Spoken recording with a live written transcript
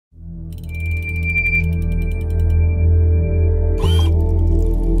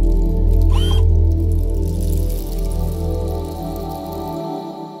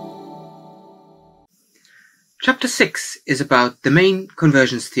Chapter 6 is about the main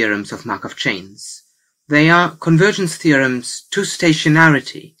convergence theorems of Markov chains. They are convergence theorems to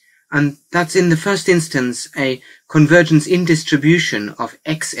stationarity, and that's in the first instance a convergence in distribution of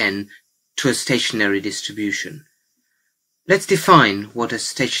xn to a stationary distribution. Let's define what a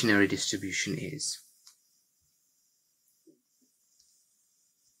stationary distribution is.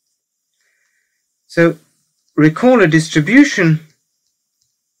 So, recall a distribution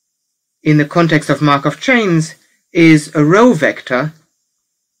in the context of Markov chains is a row vector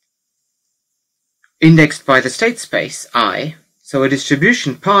indexed by the state space I. So a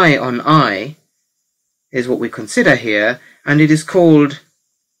distribution pi on I is what we consider here, and it is called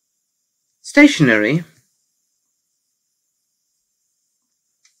stationary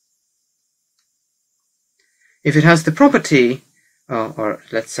if it has the property, or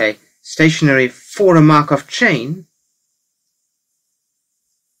let's say stationary for a Markov chain,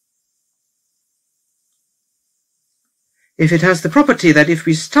 if it has the property that if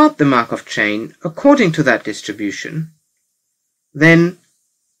we start the Markov chain according to that distribution, then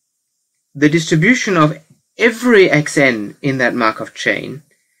the distribution of every xn in that Markov chain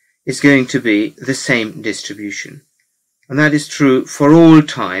is going to be the same distribution. And that is true for all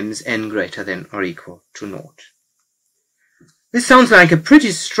times n greater than or equal to naught. This sounds like a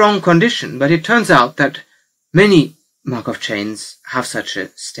pretty strong condition, but it turns out that many Markov chains have such a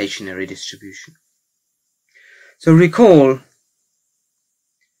stationary distribution. So recall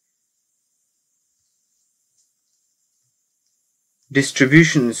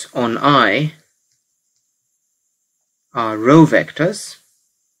distributions on I are row vectors,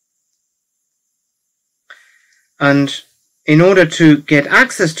 and in order to get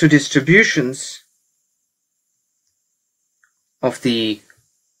access to distributions of the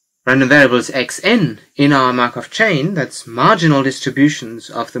random variables xn in our Markov chain, that's marginal distributions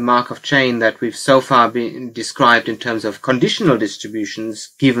of the Markov chain that we've so far been described in terms of conditional distributions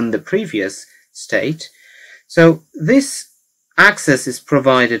given the previous state. So this access is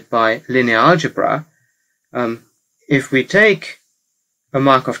provided by linear algebra. If we take a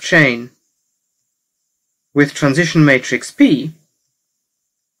Markov chain with transition matrix P,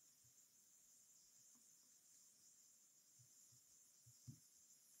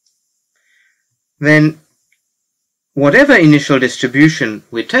 then whatever initial distribution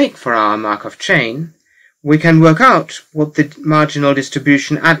we take for our Markov chain, we can work out what the marginal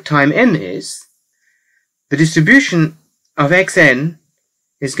distribution at time n is. The distribution of xn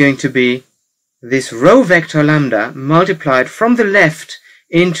is going to be this row vector lambda multiplied from the left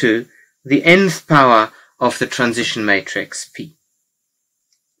into the nth power of the transition matrix P.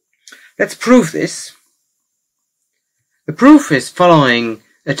 Let's prove this. The proof is following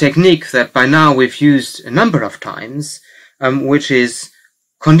a technique that by now we've used a number of times, which is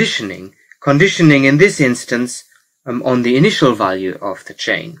conditioning. Conditioning in this instance on the initial value of the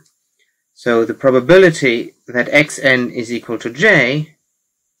chain. So the probability that xn is equal to j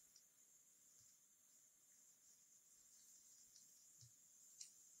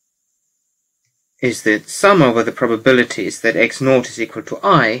is the sum over the probabilities that x0 is equal to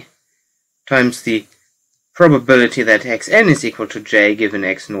I times the probability that xn is equal to j given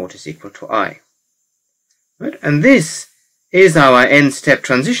x0 is equal to I. Right? And this is our n-step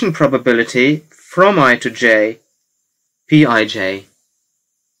transition probability from I to j, pij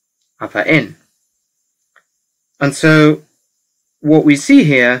upper n. And so what we see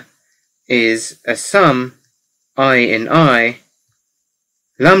here is a sum I in I,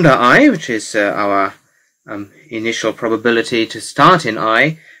 lambda I, which is our initial probability to start in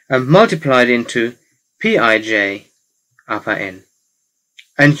I, multiplied into pij upper n.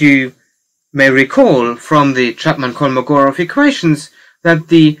 And you may recall from the Chapman-Kolmogorov equations that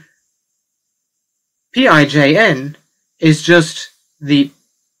the pijn is just the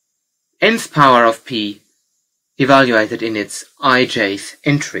nth power of p evaluated in its ijth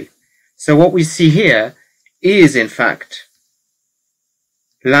entry. So what we see here is in fact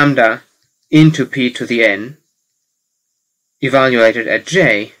lambda into p to the n evaluated at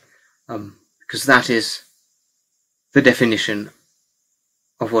j, because that is the definition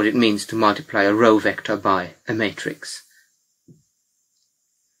of what it means to multiply a row vector by a matrix.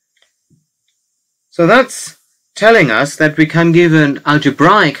 So that's telling us that we can give an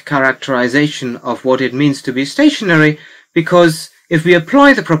algebraic characterization of what it means to be stationary, because if we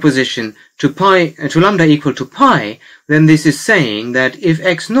apply the proposition to lambda equal to pi, then this is saying that if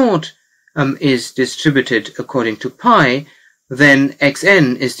x0 is distributed according to pi, then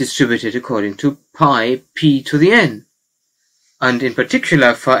xn is distributed according to pi p to the n. And in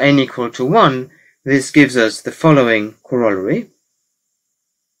particular for n equal to 1, this gives us the following corollary.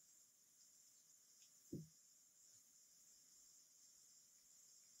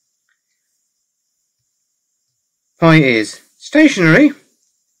 pi is stationary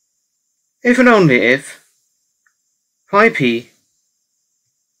if and only if pi p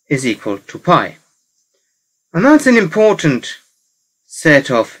is equal to pi. And that's an important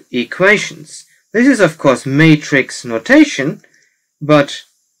set of equations. This is of course matrix notation, but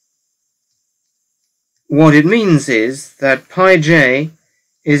what it means is that pi j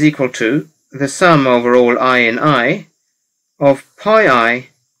is equal to the sum over all I in I of pi I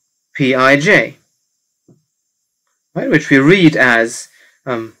pij, right, which we read as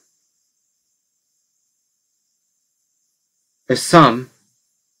a sum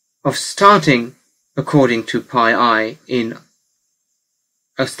of starting according to pi I in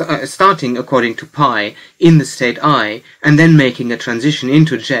starting according to pi in the state I and then making a transition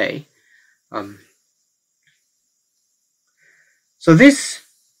into j. So this,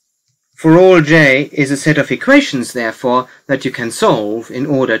 for all j, is a set of equations, therefore, that you can solve in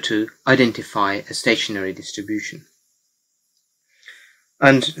order to identify a stationary distribution.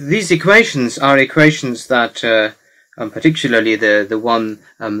 And these equations are equations that, particularly the one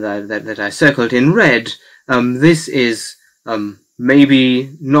that I circled in red, this is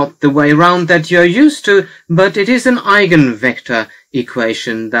maybe not the way around that you're used to, but it is an eigenvector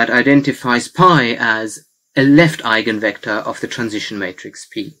equation that identifies pi as a left eigenvector of the transition matrix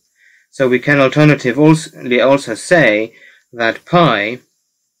P. So we can alternatively also say that pi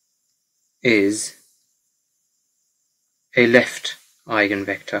is a left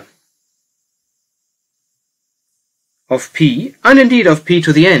eigenvector of P, and indeed of P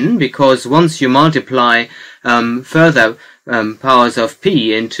to the n, because once you multiply further powers of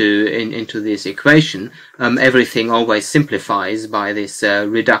P into this equation, everything always simplifies by this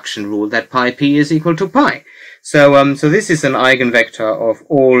reduction rule that pi P is equal to pi. So this is an eigenvector of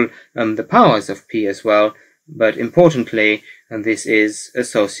all the powers of P as well, but importantly, this is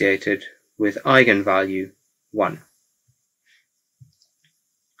associated with eigenvalue 1.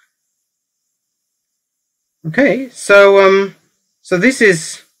 Okay, so this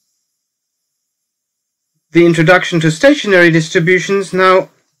is the introduction to stationary distributions.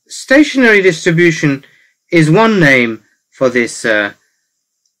 Now, stationary distribution is one name for this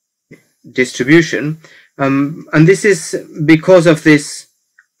distribution, and this is because of this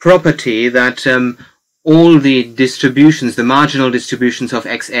property that all the distributions, the marginal distributions of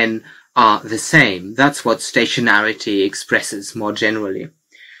xn, are the same. That's what stationarity expresses more generally.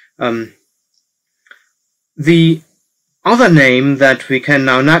 The other name that we can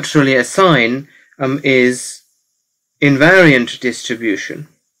now naturally assign is invariant distribution.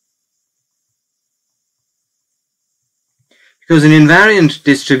 Because an invariant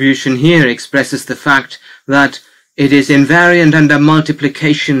distribution here expresses the fact that it is invariant under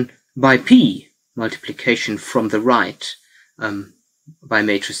multiplication by P, multiplication from the right by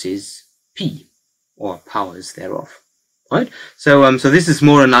matrices P, or powers thereof. Right? So this is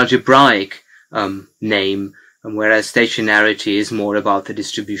more an algebraic name, whereas stationarity is more about the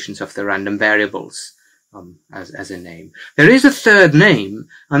distributions of the random variables as a name. There is a third name,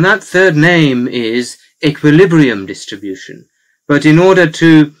 and that third name is equilibrium distribution. But in order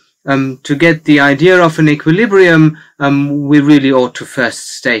to get the idea of an equilibrium, we really ought to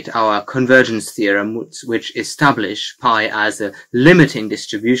first state our convergence theorem, which establish pi as a limiting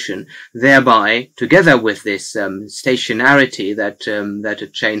distribution, thereby, together with this stationarity that a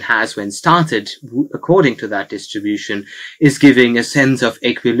chain has when started according to that distribution, is giving a sense of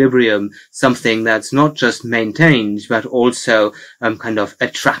equilibrium, something that's not just maintained, but also kind of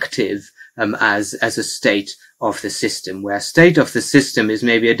attractive as a state of the system, where state of the system is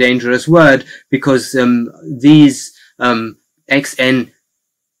maybe a dangerous word, because these xn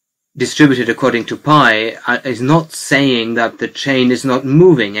distributed according to pi is not saying that the chain is not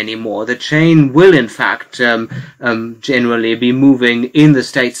moving anymore. The chain will in fact generally be moving in the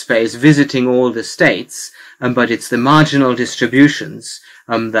state space, visiting all the states, but it's the marginal distributions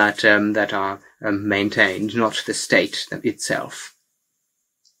that are maintained, not the state itself.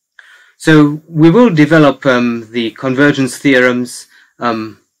 So we will develop the convergence theorems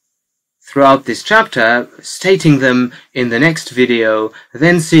throughout this chapter, stating them in the next video,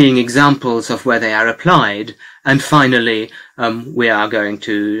 then seeing examples of where they are applied, and finally we are going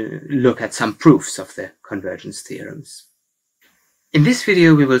to look at some proofs of the convergence theorems. In this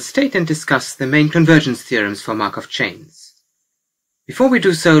video we will state and discuss the main convergence theorems for Markov chains. Before we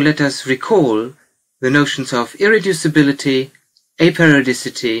do so, let us recall the notions of irreducibility,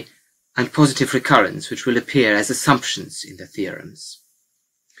 aperiodicity, and positive recurrence, which will appear as assumptions in the theorems.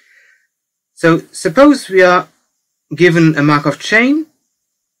 So suppose we are given a Markov chain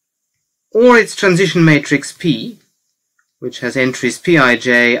or its transition matrix P, which has entries Pij,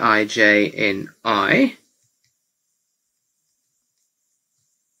 Ij in I,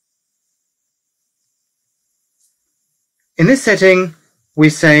 in this setting, we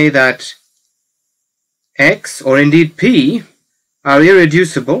say that x, or indeed p, are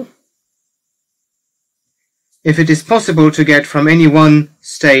irreducible if it is possible to get from any one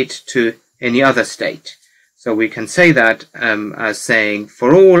state to any other state. So we can say that as saying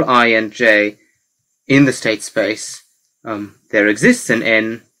for all I and j in the state space, there exists an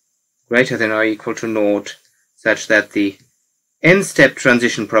n greater than or equal to naught, such that the n-step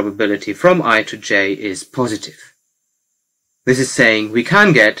transition probability from I to j is positive. This is saying we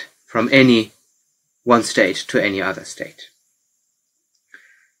can get from any one state to any other state.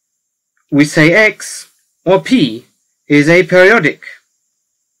 We say x, or p, is aperiodic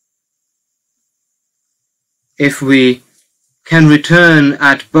if we can return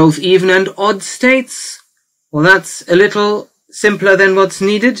at both even and odd states. Well, that's a little simpler than what's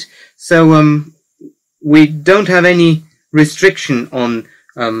needed. So we don't have any restriction on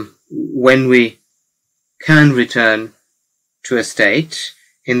when we can return to a state,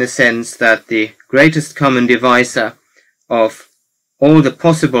 in the sense that the greatest common divisor of all the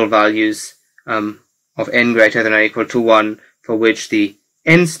possible values of n greater than or equal to 1, for which the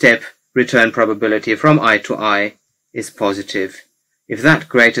n-step return probability from I to I is positive, if that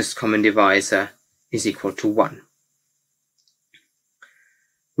greatest common divisor is equal to 1.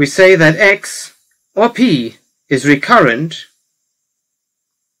 We say that x, or p, is recurrent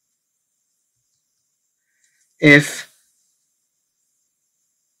if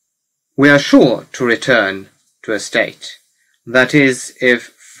we are sure to return to a state. That is, if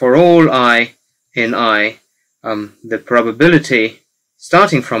for all I in I, the probability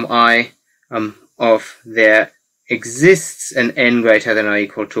starting from I of there exists an n greater than or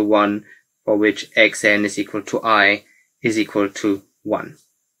equal to 1, for which xn is equal to I is equal to 1.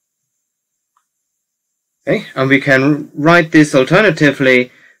 Okay, and we can write this alternatively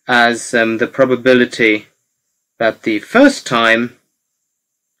as the probability that the first time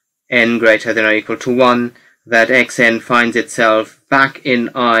n greater than or equal to 1 that xn finds itself back in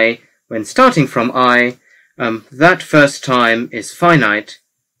I when starting from I, that first time is finite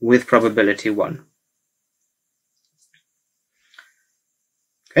with probability 1.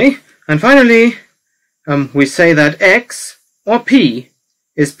 Okay, and finally we say that x, or p,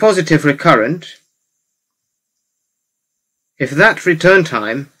 is positive recurrent if that return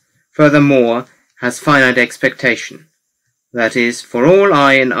time, furthermore, has finite expectation. That is, for all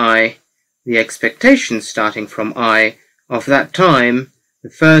I in I, the expectation starting from I of that time,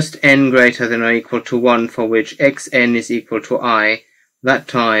 the first n greater than or equal to 1 for which xn is equal to I, that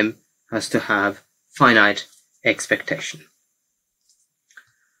time has to have finite expectation.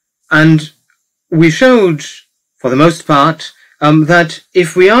 And we showed, for the most part, that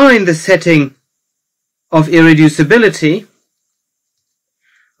if we are in the setting of irreducibility,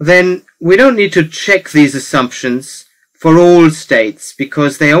 then we don't need to check these assumptions for all states,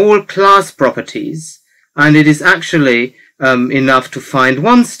 because they are all class properties, and it is actually enough to find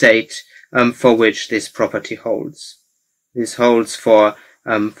one state for which this property holds. This holds for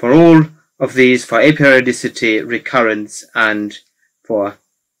all of these, for aperiodicity, recurrence, and for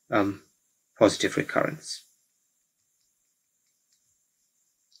positive recurrence.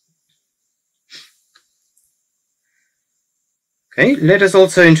 Okay, let us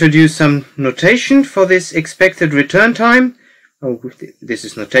also introduce some notation for this expected return time. Oh, this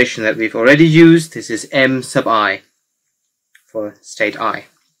is notation that we've already used. This is m sub I for state I.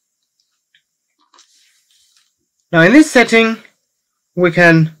 Now in this setting, we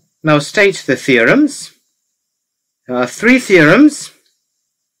can now state the theorems. There are 3 theorems.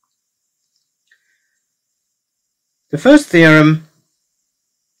 The first theorem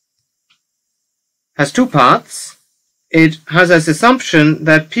has 2 parts. It has as assumption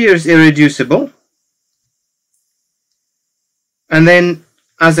that P is irreducible, and then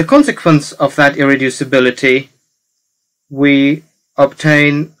as a consequence of that irreducibility, we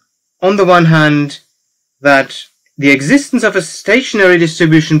obtain, on the one hand, that the existence of a stationary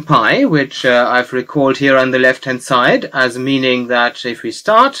distribution pi, which I've recalled here on the left-hand side as meaning that if we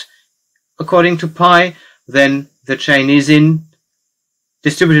start according to pi, then the chain is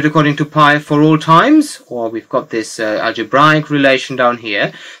distributed according to pi for all times, or we've got this algebraic relation down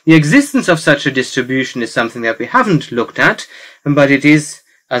here. The existence of such a distribution is something that we haven't looked at, but it is,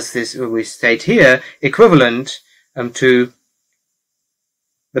 as we state here, equivalent to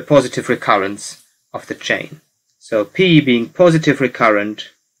the positive recurrence of the chain. So P being positive recurrent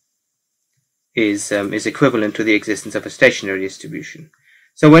is equivalent to the existence of a stationary distribution.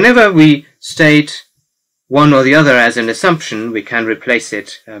 So whenever we state one or the other as an assumption, we can replace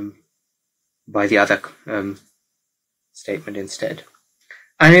it by the other statement instead.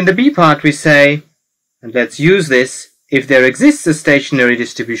 And in the B part we say, and let's use this if there exists a stationary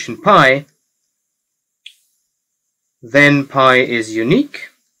distribution pi, then pi is unique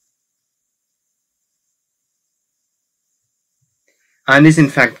and is in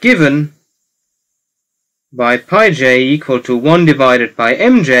fact given by pi j equal to 1 divided by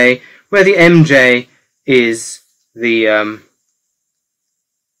mj, where the mj is the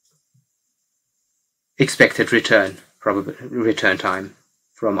expected return time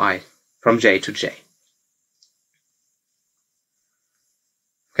from j to j.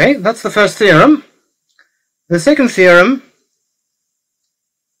 Okay, that's the first theorem. The second theorem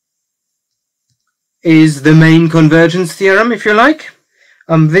is the main convergence theorem, if you like.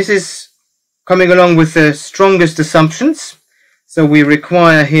 This is coming along with the strongest assumptions. So we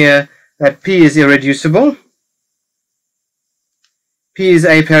require here that P is irreducible, P is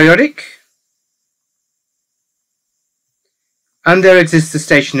aperiodic, and there exists a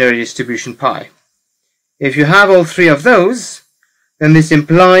stationary distribution pi. If you have all three of those, then this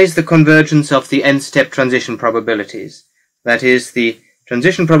implies the convergence of the n-step transition probabilities. That is, the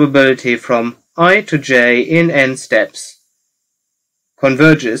transition probability from I to j in n steps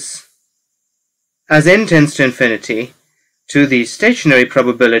converges as n tends to infinity to the stationary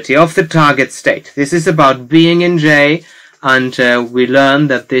probability of the target state. This is about being in j, and we learn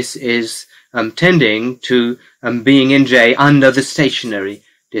that this is tending to being in j under the stationary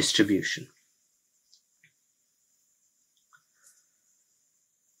distribution.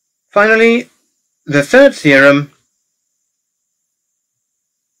 Finally, the third theorem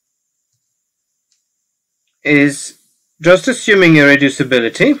is just assuming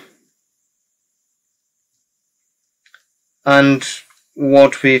irreducibility, and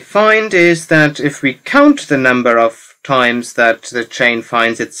what we find is that if we count the number of times that the chain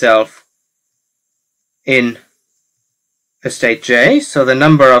finds itself in a state j, so the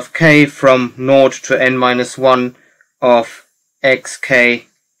number of k from 0 to n minus 1 of xk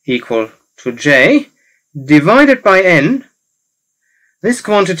equal to j, divided by n, this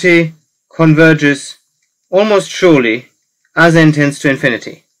quantity converges almost surely as n tends to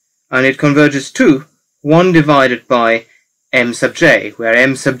infinity, and it converges to 1 divided by m sub j, where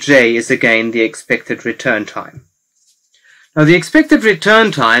m sub j is again the expected return time. Now, the expected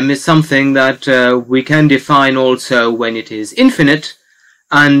return time is something that we can define also when it is infinite,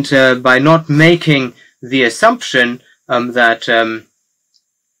 and by not making the assumption that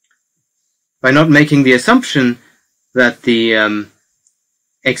the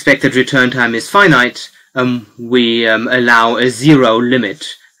expected return time is finite, we allow a zero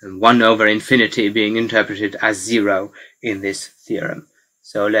limit, 1 over infinity being interpreted as 0 in this theorem.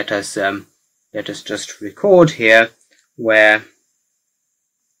 So let us just record here where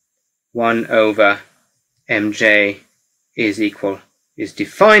 1 over mj is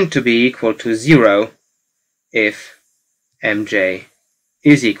defined to be equal to 0 if mj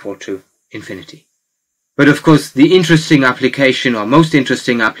is equal to infinity. But of course, the interesting application, or most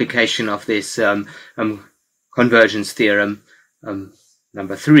interesting application of this convergence theorem,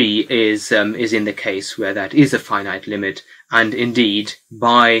 number 3, is in the case where that is a finite limit, and indeed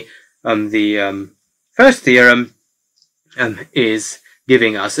by the first theorem is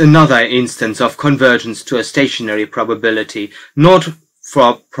giving us another instance of convergence to a stationary probability, not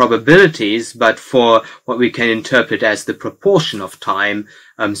for probabilities, but for what we can interpret as the proportion of time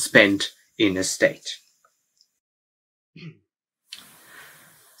spent in a state.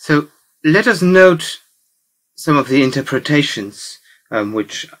 So let us note some of the interpretations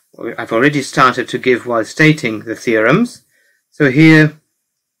which I've already started to give while stating the theorems. So here,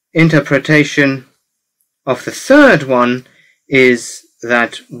 interpretation of the third one is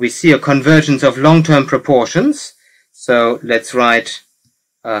that we see a convergence of long-term proportions. So let's write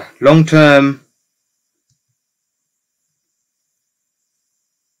long-term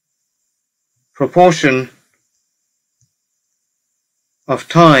proportion of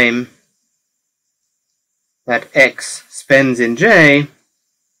time that x spends in j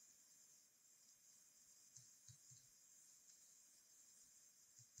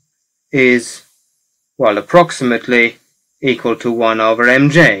is, well, approximately equal to 1 over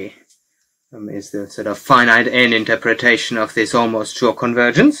mj. Is the sort of finite n interpretation of this almost sure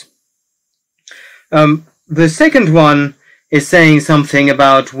convergence. The second one is saying something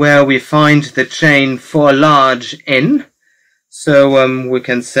about where we find the chain for large n. So we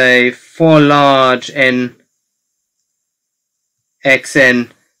can say for large n,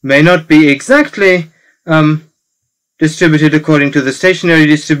 xn may not be exactly distributed according to the stationary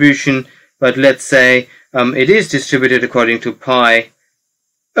distribution, but let's say it is distributed according to pi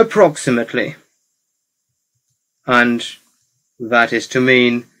approximately. And that is to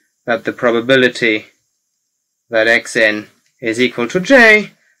mean that the probability that xn is equal to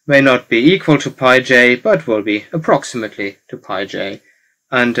j may not be equal to pi j, but will be approximately to pi j.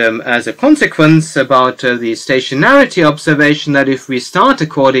 And as a consequence about the stationarity observation, that if we start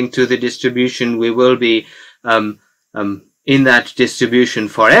according to the distribution, we will be in that distribution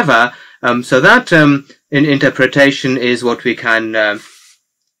forever. So that in interpretation is what we can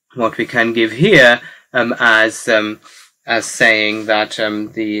give here as saying that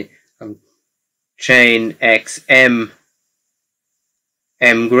the chain xm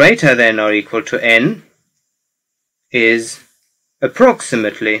m greater than or equal to n is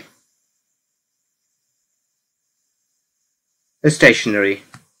approximately a stationary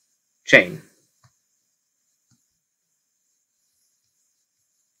chain.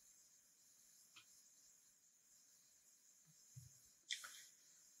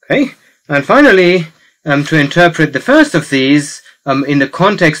 Okay, and finally, to interpret the first of these in the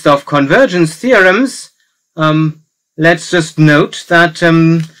context of convergence theorems, let's just note that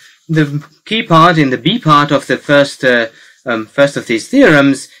the key part in the B part of the first of these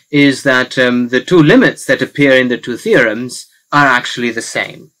theorems is that the two limits that appear in the two theorems are actually the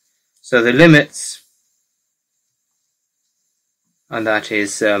same. So the limits, and that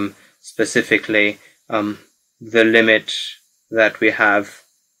is specifically the limit that we have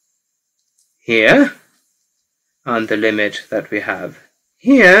here and the limit that we have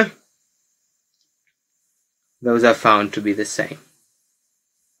here, those are found to be the same.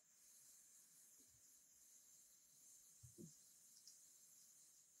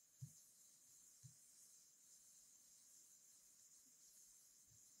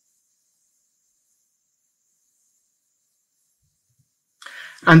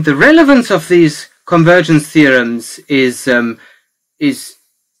 And the relevance of these convergence theorems is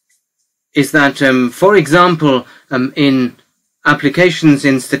that, for example, in applications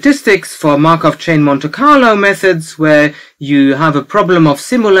in statistics for Markov chain Monte Carlo methods, where you have a problem of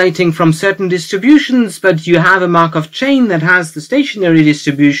simulating from certain distributions, but you have a Markov chain that has the stationary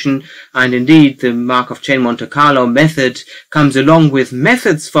distribution, and indeed the Markov chain Monte Carlo method comes along with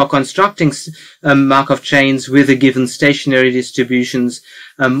methods for constructing Markov chains with a given stationary distributions.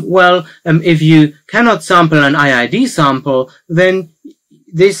 If you cannot sample an IID sample, then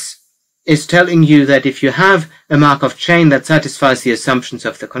this is telling you that if you have a Markov chain that satisfies the assumptions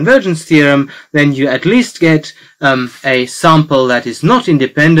of the convergence theorem, then you at least get a sample that is not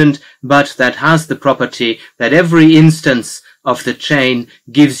independent, but that has the property that every instance of the chain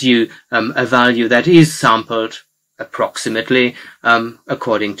gives you a value that is sampled approximately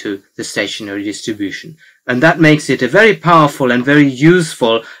according to the stationary distribution. And that makes it a very powerful and very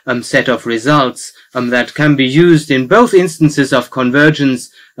useful set of results that can be used in both instances of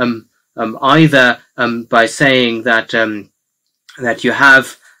convergence, either by saying that that you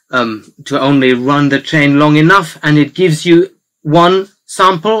have to only run the chain long enough and it gives you one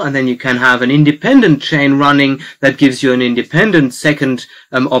sample, and then you can have an independent chain running that gives you an independent second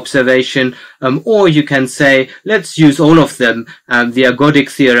observation, or you can say, let's use all of them. The ergodic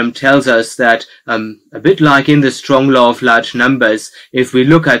theorem tells us that a bit like in the strong law of large numbers, if we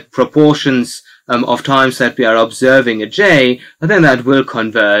look at proportions of times that we are observing a j, then that will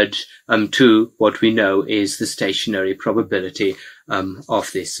converge to what we know is the stationary probability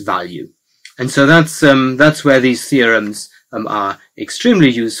of this value. And so that's where these theorems are extremely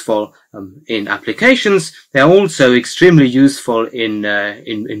useful in applications. They're also extremely useful in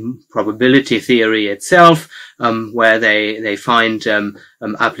probability theory itself, where they find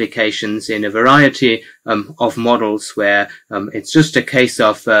applications in a variety of models where it's just a case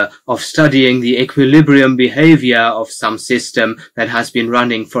of studying the equilibrium behavior of some system that has been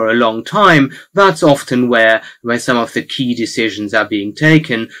running for a long time. That's often where some of the key decisions are being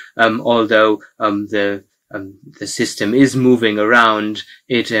taken, although the system is moving around.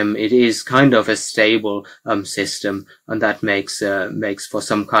 It is kind of a stable system, and that makes for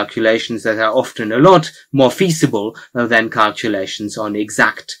some calculations that are often a lot more feasible than calculations on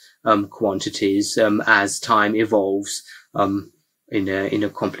exact quantities as time evolves in a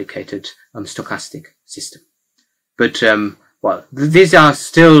complicated stochastic system. But these are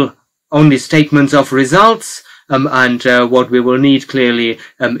still only statements of results, and what we will need clearly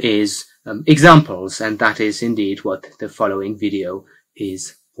is examples, and that is indeed what the following video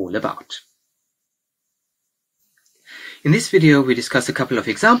is all about. In this video we discuss a couple of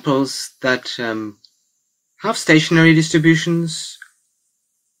examples that have stationary distributions,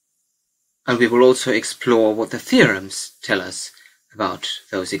 and we will also explore what the theorems tell us about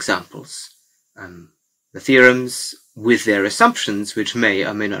those examples. The theorems with their assumptions, which may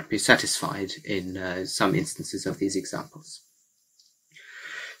or may not be satisfied in some instances of these examples.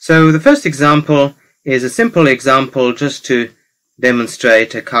 So the first example is a simple example just to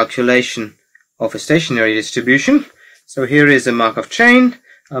demonstrate a calculation of a stationary distribution. So here is a Markov chain,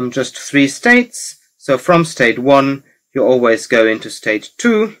 just 3 states. So from state 1, you always go into state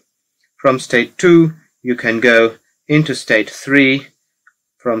 2. From state 2, you can go into state 3.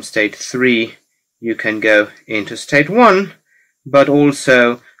 From state 3, you can go into state 1, but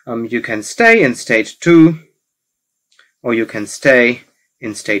also you can stay in state 2, or you can stay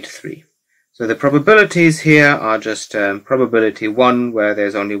in state 3. So the probabilities here are just probability 1 where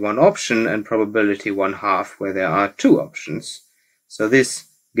there's only one option and probability 1/2 where there are 2 options. So this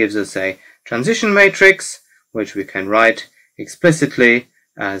gives us a transition matrix which we can write explicitly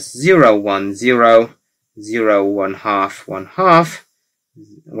as 0, 1, 0, 0, 1/2, 1/2,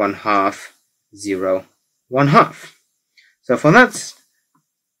 1/2, 0, 1/2. So for that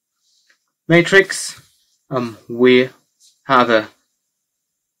matrix we have a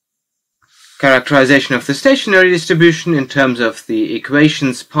characterization of the stationary distribution in terms of the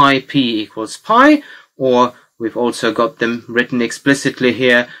equations pi p equals pi, or we've also got them written explicitly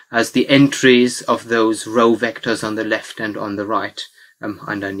here as the entries of those row vectors on the left and on the right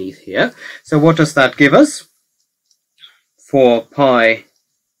underneath here. So what does that give us? For pi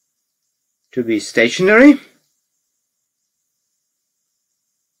to be stationary, it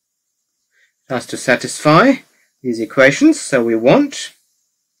has to satisfy these equations. So we want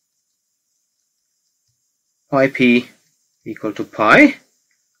pi p equal to pi,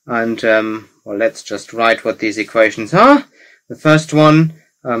 and well, let's just write what these equations are. The first one,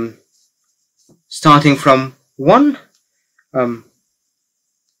 starting from 1,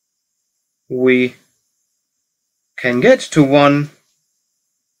 we can get to 1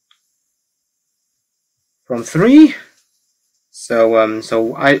 from 3. So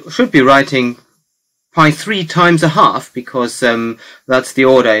I should be writing pi 3 times 1/2 because that's the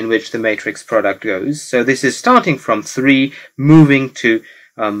order in which the matrix product goes. So this is starting from 3, moving to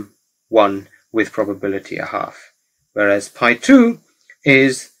 1 with probability 1/2. Whereas pi 2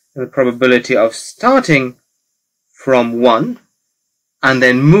 is the probability of starting from 1 and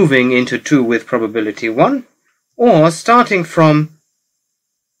then moving into 2 with probability 1, or starting from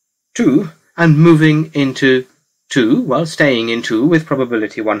 2 and moving into 2, well, staying in 2 with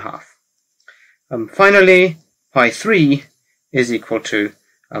probability 1/2. Finally, pi 3 is equal to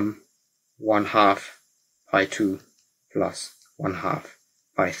 1/2 pi 2 plus 1/2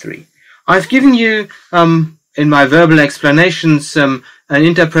 pi 3. I've given you in my verbal explanations an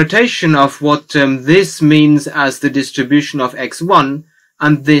interpretation of what this means as the distribution of x1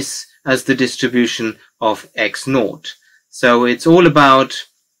 and this as the distribution of x0. So it's all about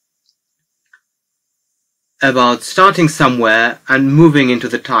starting somewhere and moving into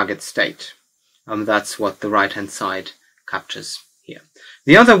the target state. That's what the right-hand side captures here.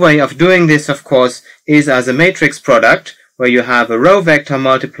 The other way of doing this, of course, is as a matrix product, where you have a row vector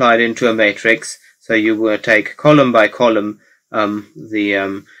multiplied into a matrix. So you will take column by column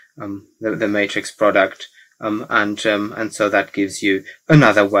the matrix product, and so that gives you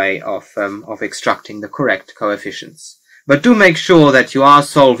another way of extracting the correct coefficients. But do make sure that you are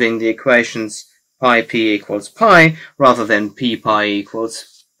solving the equations pi p equals pi rather than p pi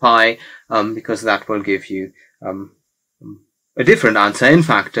equals pi, because that will give you a different answer, in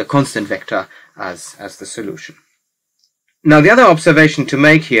fact a constant vector as the solution. Now the other observation to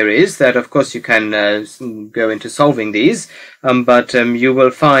make here is that of course you can go into solving these, but you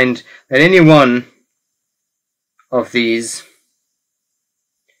will find that any one of these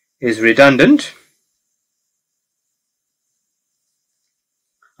is redundant.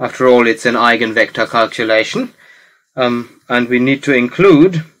 After all, it's an eigenvector calculation, and we need to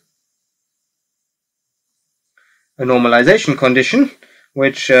include a normalization condition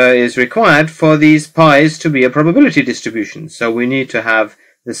which is required for these pi's to be a probability distribution. So we need to have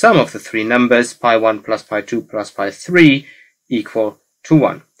the sum of the 3 numbers, pi 1 plus pi 2 plus pi 3, equal to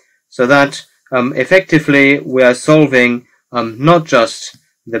 1. So that effectively we are solving not just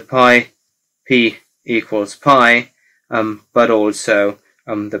the pi p equals pi, but also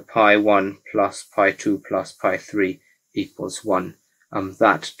the pi 1 plus pi 2 plus pi 3 equals 1.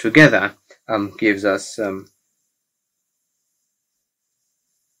 That together gives us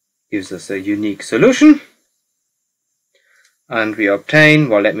a unique solution, and we obtain,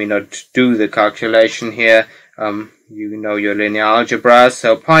 well, let me not do the calculation here, you know your linear algebra,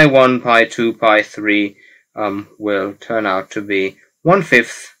 so pi 1, pi 2, pi 3 will turn out to be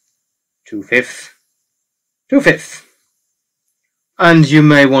 1/5, 2/5, 2/5. And you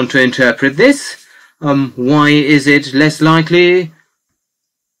may want to interpret this. Why is it less likely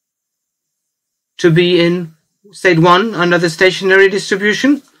to be in state 1 under the stationary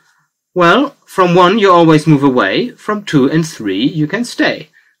distribution? Well, from 1 you always move away, from 2 and 3 you can stay.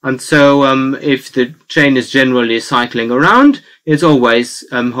 And so if the chain is generally cycling around, it's always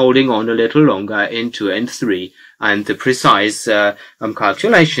holding on a little longer in 2 and 3. And the precise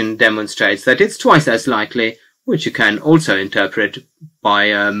calculation demonstrates that it's twice as likely, which you can also interpret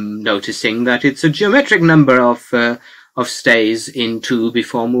by noticing that it's a geometric number of stays in 2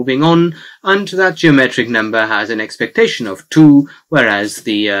 before moving on, and that geometric number has an expectation of 2, whereas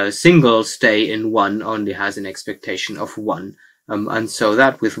the single stay in 1 only has an expectation of 1. And so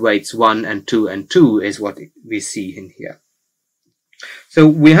that with weights 1 and 2 is what we see in here. So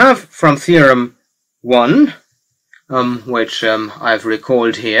we have from theorem 1, which I've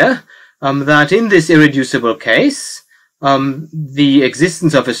recalled here, that in this irreducible case, the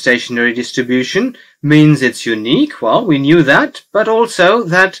existence of a stationary distribution means it's unique. Well, we knew that, but also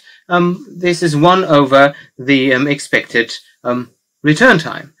that this is 1 over the expected return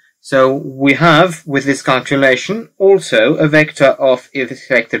time. So we have, with this calculation, also a vector of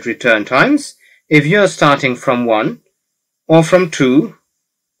expected return times. If you're starting from 1, or from 2,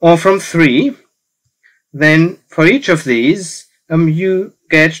 or from 3, then for each of these, you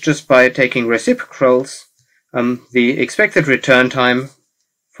get, just by taking reciprocals, the expected return time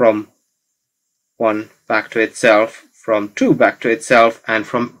from 1 back to itself, from 2 back to itself, and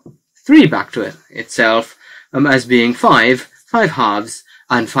from 3 back to itself, as being 5 halves,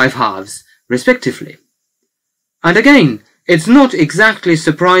 and 5 halves, respectively. And again, it's not exactly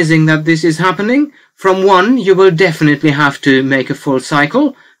surprising that this is happening. From 1, you will definitely have to make a full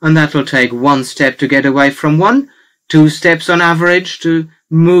cycle, and that will take 1 step to get away from 1, 2 steps on average to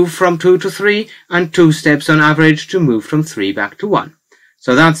move from 2 to 3, and 2 steps on average to move from 3 back to 1.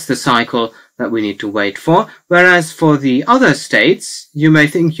 So that's the cycle that we need to wait for, whereas for the other states, you may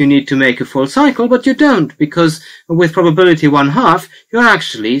think you need to make a full cycle, but you don't, because with probability 1/2, you're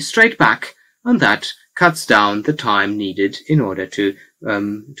actually straight back, and that cuts down the time needed in order to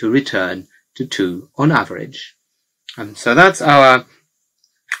return to 2 on average. So that's our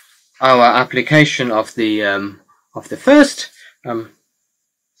application of the first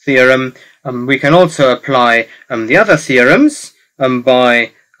theorem. We can also apply the other theorems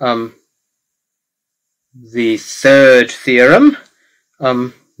by the third theorem.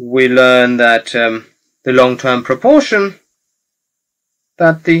 We learn that the long-term proportion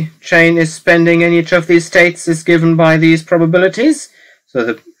that the chain is spending in each of these states is given by these probabilities.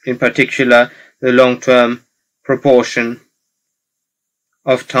 So in particular, the long-term proportion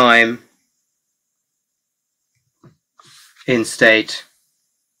of time in state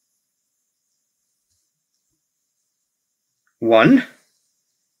 1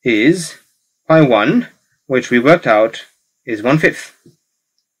 is pi 1, which we worked out is 1/5.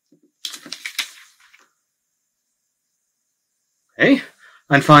 Okay,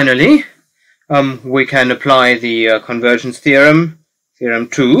 and finally, we can apply the convergence theorem, theorem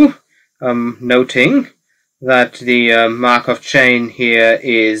 2, noting that the Markov chain here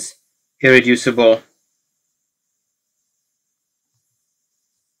is irreducible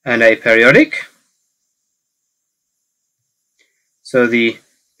and aperiodic. So the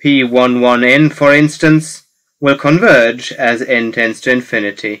P11n, for instance, will converge as n tends to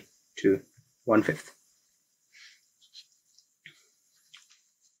infinity to 1/5.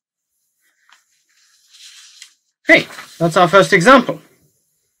 Okay, that's our first example.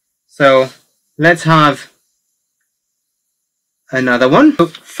 So let's have another one. The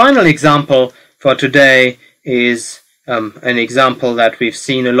final example for today is an example that we've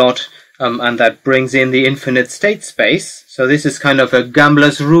seen a lot, and that brings in the infinite state space. So this is kind of a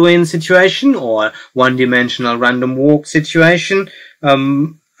gambler's ruin situation, or one-dimensional random walk situation,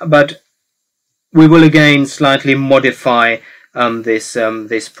 but we will again slightly modify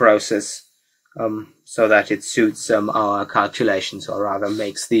this process so that it suits our calculations, or rather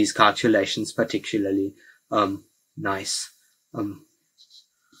makes these calculations particularly nice.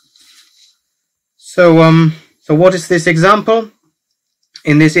 So what is this example?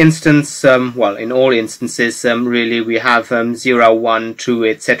 In this instance, well, in all instances, really, we have 0, 1, 2,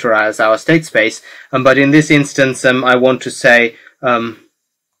 etc. as our state space. But in this instance, I want to say,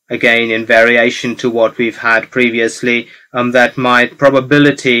 again, in variation to what we've had previously, that my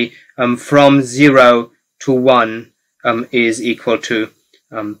probability from 0 to 1 is equal to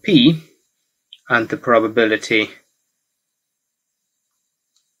P, and the probability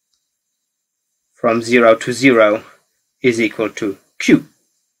from 0 to 0 is equal to Q.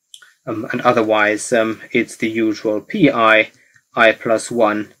 And otherwise, it's the usual Pi, I plus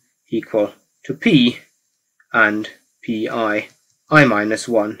 1 equal to P, and Pi, I minus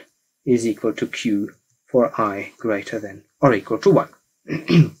 1 is equal to Q for I greater than or equal to 1.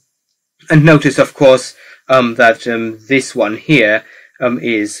 And notice, of course, that this one here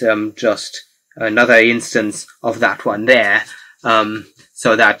is just another instance of that one there,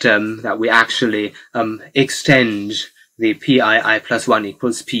 so that we actually extend the pii plus 1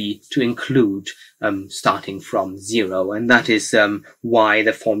 equals p to include starting from 0. And that is why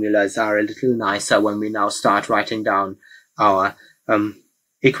the formulas are a little nicer when we now start writing down our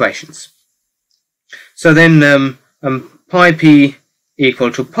equations. So then pi p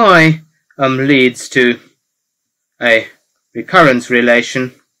equal to pi leads to a recurrence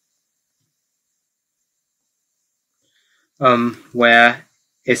relation where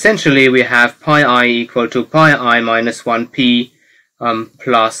essentially we have pi I equal to pi I minus 1p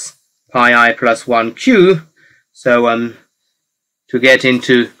plus pi I plus 1q. So to get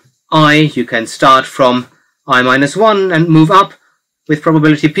into I, you can start from I minus 1 and move up with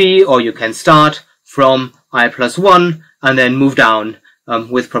probability p, or you can start from I plus 1 and then move down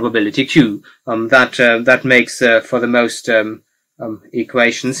with probability q. That makes for the most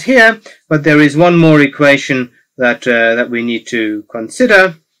equations here, but there is one more equation that we need to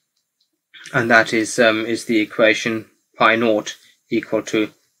consider, and that is the equation pi naught equal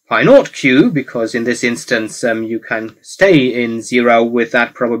to pi naught q, because in this instance you can stay in 0 with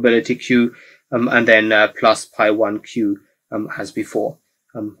that probability q, and then plus pi 1 q as before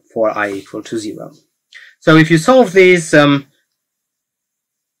for I equal to 0. So if you solve these,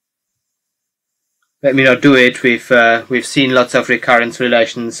 let me not do it. We've seen lots of recurrence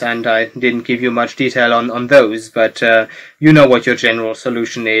relations, and I didn't give you much detail on those, but you know what your general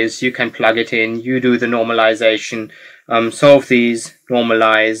solution is. You can plug it in, you do the normalization, solve these,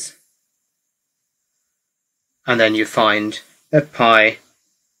 normalize, and then you find that pi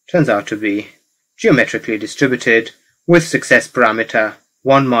turns out to be geometrically distributed with success parameter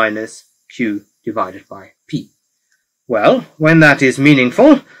 1 minus q divided by p. Well, when that is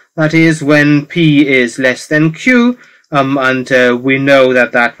meaningful, that is when p is less than q, and we know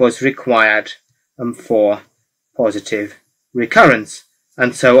that that was required for positive recurrence.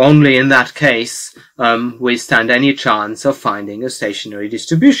 And so only in that case we stand any chance of finding a stationary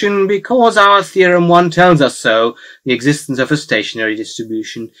distribution, because our theorem 1 tells us so. The existence of a stationary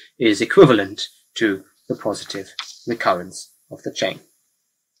distribution is equivalent to the positive recurrence of the chain.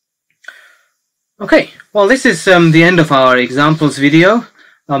 Okay, well, this is the end of our examples video.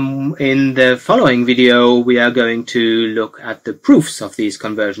 In the following video, we are going to look at the proofs of these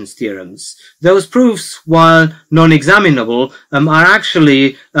convergence theorems. Those proofs, while non-examinable, are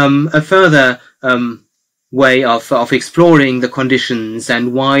actually a further way of exploring the conditions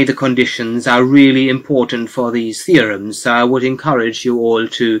and why the conditions are really important for these theorems. So I would encourage you all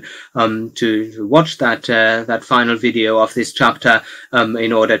to watch that final video of this chapter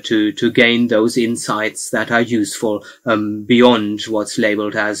in order to gain those insights that are useful beyond what's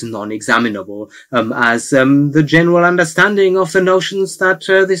labeled as non-examinable, as the general understanding of the notions that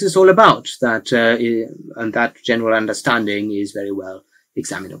this is all about, and that general understanding is very well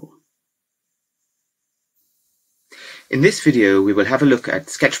examinable. In this video, we will have a look at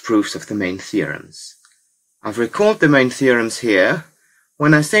sketch proofs of the main theorems. I've recalled the main theorems here.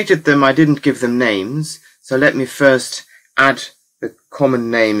 When I stated them, I didn't give them names, so let me first add the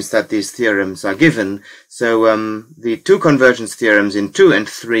common names that these theorems are given. So the two convergence theorems in 2 and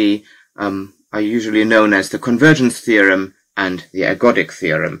 3 are usually known as the convergence theorem and the ergodic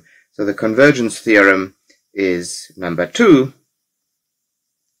theorem. So the convergence theorem is number 2.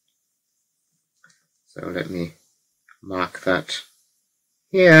 So let me mark that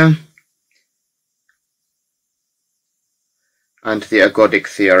here. And the ergodic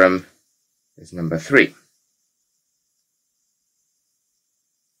theorem is number 3.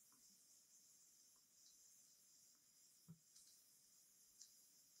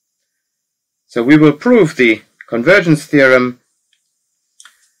 So we will prove the convergence theorem.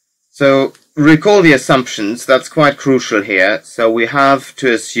 So recall the assumptions, that's quite crucial here. So we have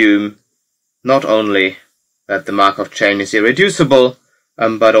to assume not only that the Markov chain is irreducible,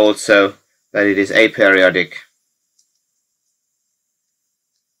 but also that it is aperiodic.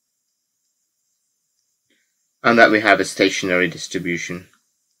 And that we have a stationary distribution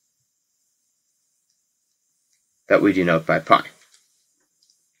that we denote by pi.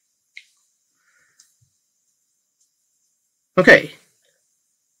 Okay,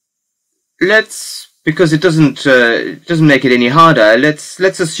 because it doesn't make it any harder, let's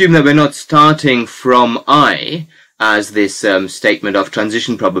assume that we're not starting from I, as this statement of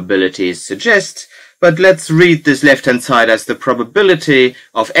transition probabilities suggests, but let's read this left-hand side as the probability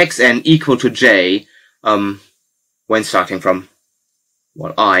of xn equal to j when starting from,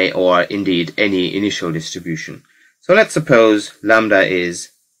 well, I, or indeed any initial distribution. So let's suppose lambda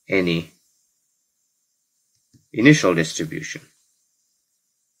is any initial distribution.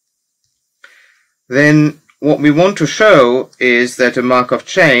 Then what we want to show is that a Markov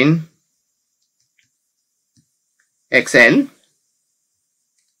chain xn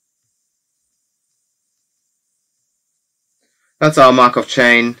that's our Markov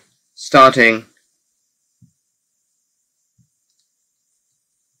chain starting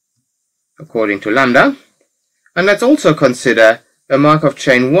according to lambda. And let's also consider a Markov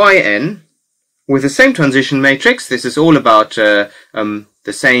chain yn with the same transition matrix. This is all about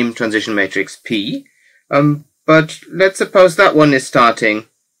the same transition matrix P. But let's suppose that one is starting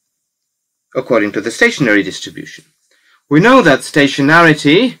according to the stationary distribution. We know that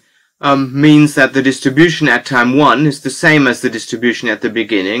stationarity means that the distribution at time 1 is the same as the distribution at the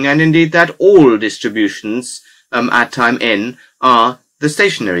beginning, and indeed that all distributions at time n are the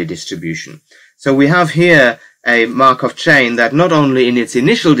stationary distribution. So we have here a Markov chain that not only in its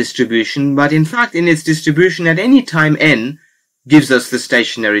initial distribution, but in fact in its distribution at any time n gives us the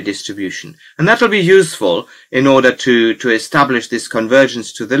stationary distribution. And that will be useful in order to establish this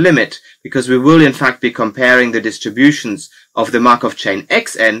convergence to the limit, because we will in fact be comparing the distributions of the Markov chain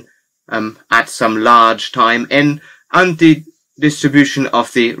xn at some large time n and the distribution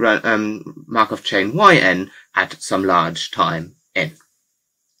of the Markov chain yn at some large time n.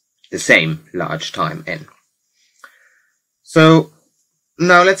 The same large time n. So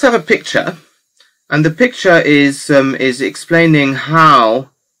now let's have a picture. And the picture is explaining how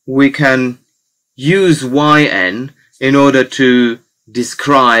we can use yn in order to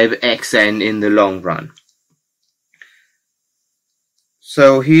describe xn in the long run.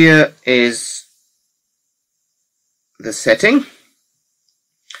 So here is the setting.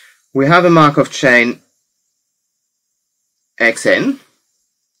 We have a Markov chain xn,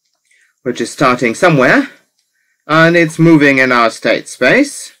 which is starting somewhere, and it's moving in our state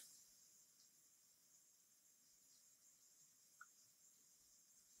space.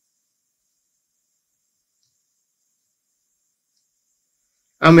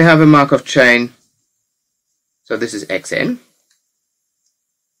 And we have a Markov chain, so this is xn.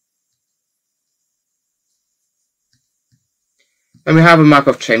 And we have a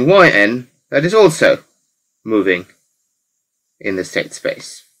Markov chain yn that is also moving in the state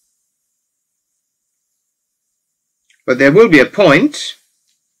space. But there will be a point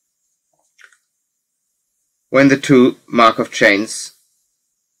when the two Markov chains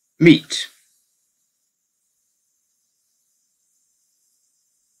meet.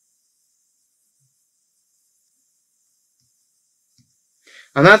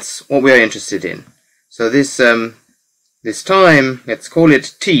 And that's what we are interested in. So this time, let's call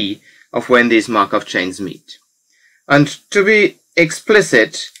it t, of when these Markov chains meet. And to be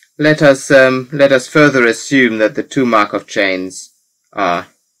explicit, let us further assume that the two Markov chains are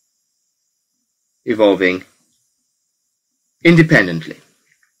evolving independently.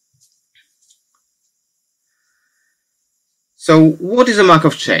 So what is a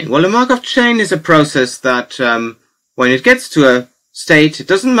Markov chain? Well, a Markov chain is a process that when it gets to a state, it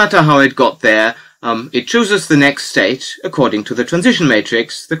doesn't matter how it got there, it chooses the next state according to the transition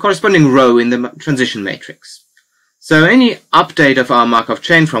matrix, the corresponding row in the transition matrix. So any update of our Markov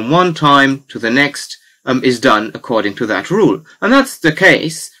chain from one time to the next is done according to that rule. And that's the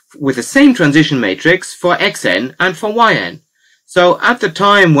case with the same transition matrix for xn and for yn. So at the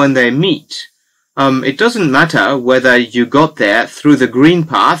time when they meet, it doesn't matter whether you got there through the green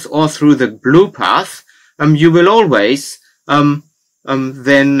path or through the blue path, you will always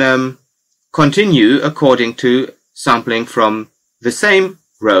then continue according to sampling from the same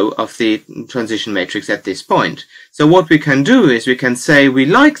row of the transition matrix at this point. So what we can do is we can say we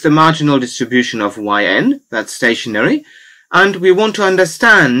like the marginal distribution of yn, that's stationary, and we want to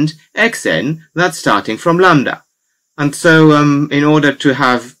understand xn, that's starting from lambda. And so in order to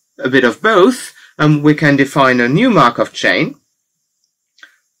have a bit of both, we can define a new Markov chain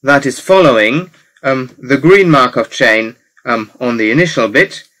that is following the green Markov chain on the initial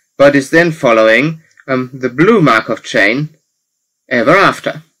bit, but is then following the blue Markov chain ever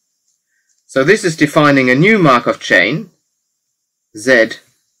after. So this is defining a new Markov chain, Zn,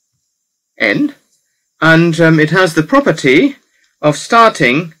 and it has the property of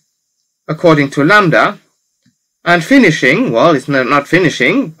starting according to lambda and finishing, well, it's not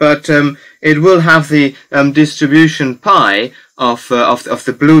finishing, but it will have the distribution pi of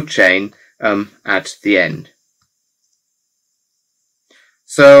the blue chain at the end.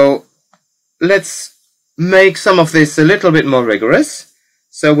 So let's make some of this a little bit more rigorous.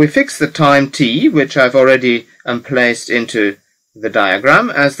 So we fix the time t, which I've already placed into the diagram,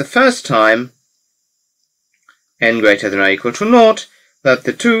 as the first time n greater than or equal to 0, that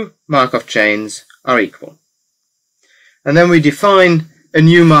the two Markov chains are equal. And then we define a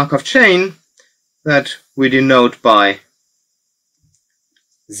new Markov chain that we denote by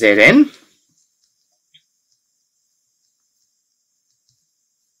Zn,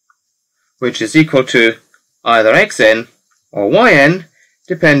 which is equal to either xn or yn,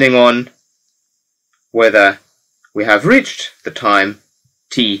 depending on whether we have reached the time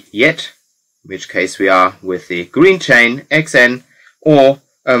t yet, in which case we are with the green chain xn, or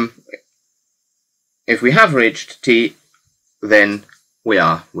if we have reached t, then we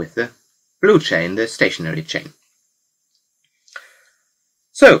are with the blue chain, the stationary chain.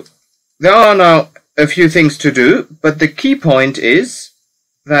 So, there are now a few things to do, but the key point is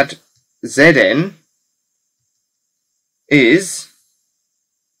that Zn is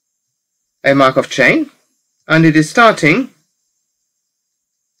a Markov chain, and it is starting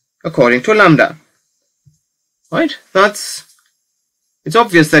according to lambda. Right? It's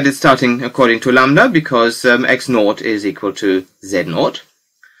obvious that it's starting according to lambda because x naught is equal to z naught.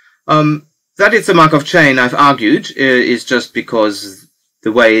 That it's a Markov chain, I've argued, is just because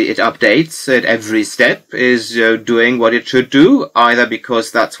the way it updates at every step is doing what it should do, either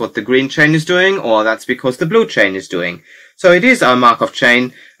because that's what the green chain is doing, or that's because the blue chain is doing. So it is our Markov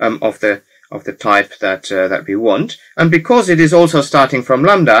chain of the type that we want, and because it is also starting from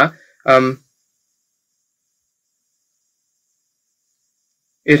lambda,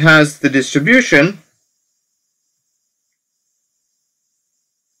 it has the distribution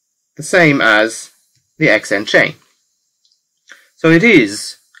the same as the xn chain. So it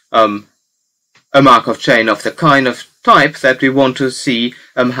is a Markov chain of the kind of type that we want to see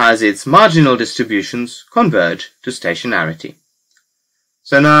has its marginal distributions converge to stationarity.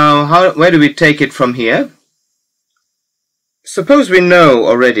 So now, where do we take it from here? Suppose we know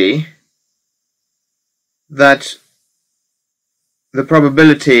already that the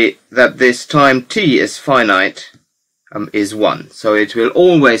probability that this time t is finite is 1. So it will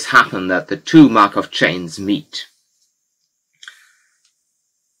always happen that the two Markov chains meet.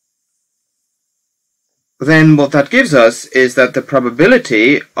 Then what that gives us is that the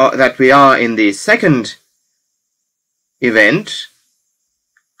probability that we are in the second event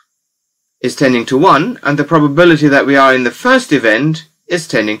is tending to 1, and the probability that we are in the first event is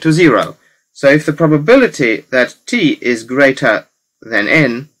tending to 0. So if the probability that t is greater than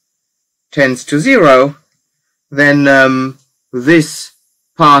n tends to 0, then this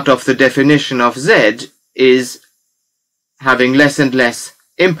part of the definition of z is having less and less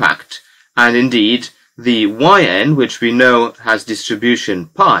impact, and indeed the yn, which we know has distribution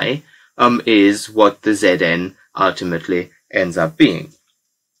pi, is what the zn ultimately ends up being.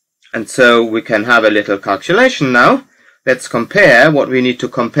 And so we can have a little calculation now. Let's compare what we need to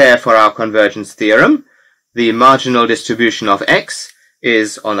compare for our convergence theorem. The marginal distribution of x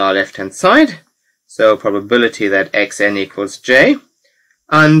is on our left-hand side, so probability that xn equals j,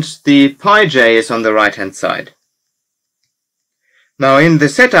 and the pi j is on the right-hand side. Now in the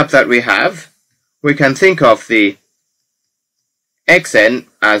setup that we have, we can think of the xn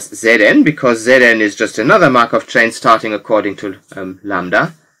as zn, because zn is just another Markov chain starting according to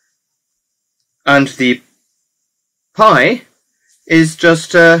lambda, and the pi is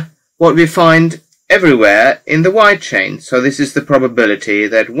just what we find everywhere in the y chain. So this is the probability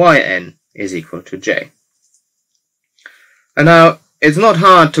that yn is equal to j. And now it's not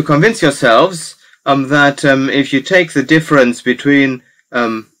hard to convince yourselves that if you take the difference between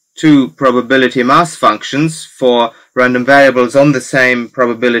two probability mass functions for random variables on the same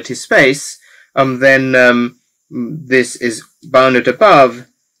probability space, then this is bounded above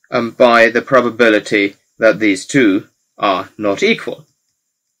by the probability that these two are not equal.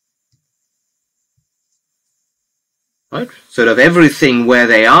 Right? Sort of everything where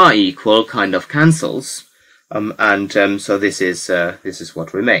they are equal kind of cancels, so this is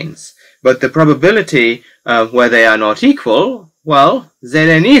what remains. But the probability where they are not equal, well,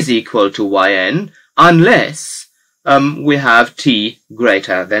 Zn is equal to Yn unless we have t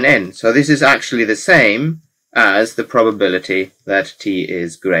greater than n. So this is actually the same as the probability that t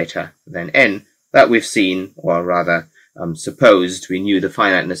is greater than n that we've seen, or rather supposed we knew the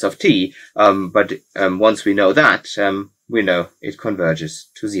finiteness of t, but once we know that, we know it converges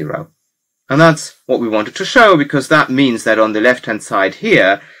to 0. And that's what we wanted to show, because that means that on the left-hand side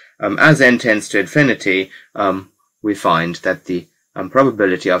here, as n tends to infinity, we find that the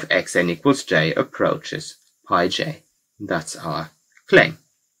probability of xn equals j approaches pi j. That's our claim.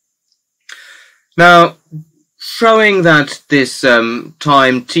 Now, showing that this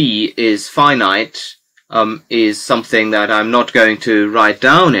time t is finite is something that I'm not going to write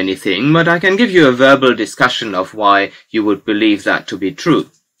down anything, but I can give you a verbal discussion of why you would believe that to be true.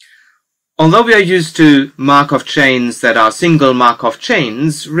 Although we are used to Markov chains that are single Markov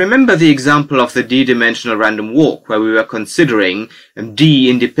chains, remember the example of the d-dimensional random walk where we were considering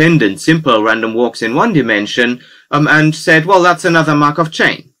d-independent simple random walks in one dimension and said, well, that's another Markov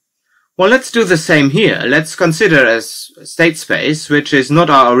chain. Well, let's do the same here. Let's consider a state space, which is not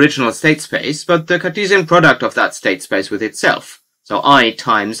our original state space, but the Cartesian product of that state space with itself. So I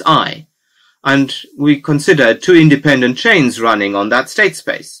times I. And we consider two independent chains running on that state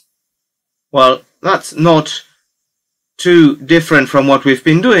space. Well, that's not too different from what we've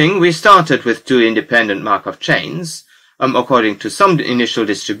been doing. We started with two independent Markov chains, according to some initial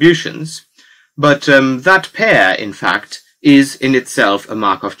distributions. But that pair, in fact, is in itself a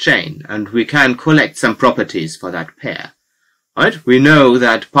Markov chain, and we can collect some properties for that pair. Right? We know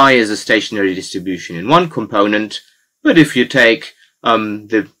that pi is a stationary distribution in one component, but if you take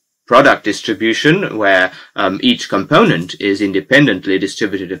the product distribution, where each component is independently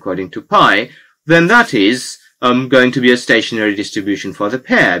distributed according to pi, then that is going to be a stationary distribution for the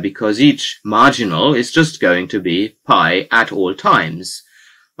pair, because each marginal is just going to be pi at all times.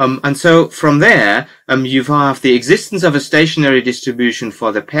 And so from there, you have the existence of a stationary distribution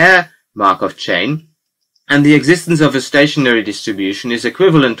for the pair Markov chain, and the existence of a stationary distribution is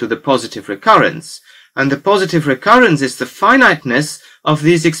equivalent to the positive recurrence. And the positive recurrence is the finiteness of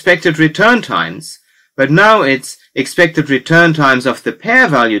these expected return times. But now it's expected return times of the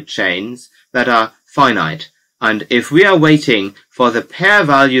pair-valued chains that are finite. And if we are waiting for the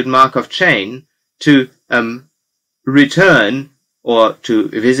pair-valued Markov chain to return or to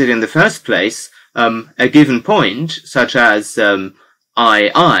visit in the first place a given point, such as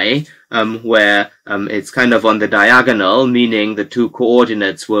I, where it's kind of on the diagonal, meaning the two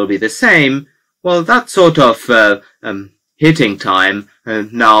coordinates will be the same, well, that sort of hitting time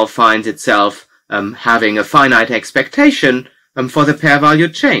now finds itself having a finite expectation for the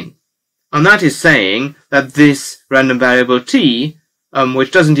pair-valued chain. And that is saying that this random variable t,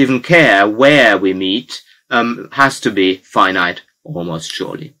 which doesn't even care where we meet, has to be finite almost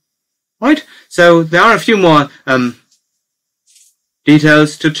surely. Right? So there are a few more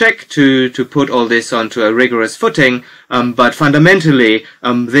details to check to put all this onto a rigorous footing, but fundamentally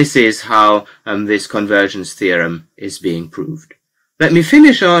this is how this convergence theorem is being proved. Let me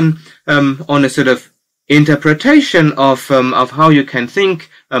finish on a sort of interpretation of how you can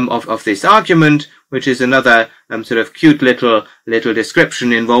think of this argument, which is another sort of cute little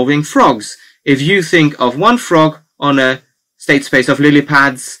description involving frogs. If you think of one frog on a state space of lily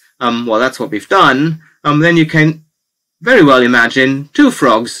pads, well, that's what we've done, then you can very well imagine two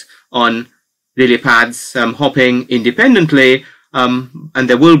frogs on lily pads hopping independently, and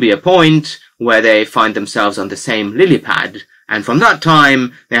there will be a point where they find themselves on the same lily pad, and from that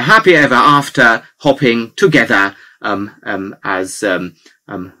time they're happy ever after, hopping together as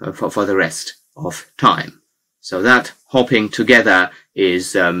for the rest of time. So that hopping together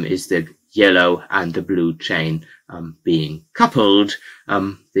is the yellow and the blue chain being coupled.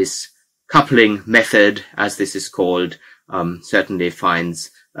 This coupling method, as this is called, certainly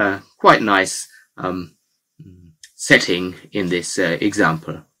finds a quite nice setting in this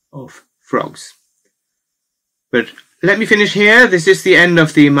example of frogs. But let me finish here. This is the end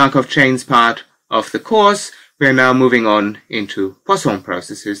of the Markov chains part of the course. We are now moving on into Poisson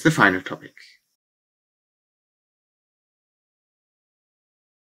processes, the final topic.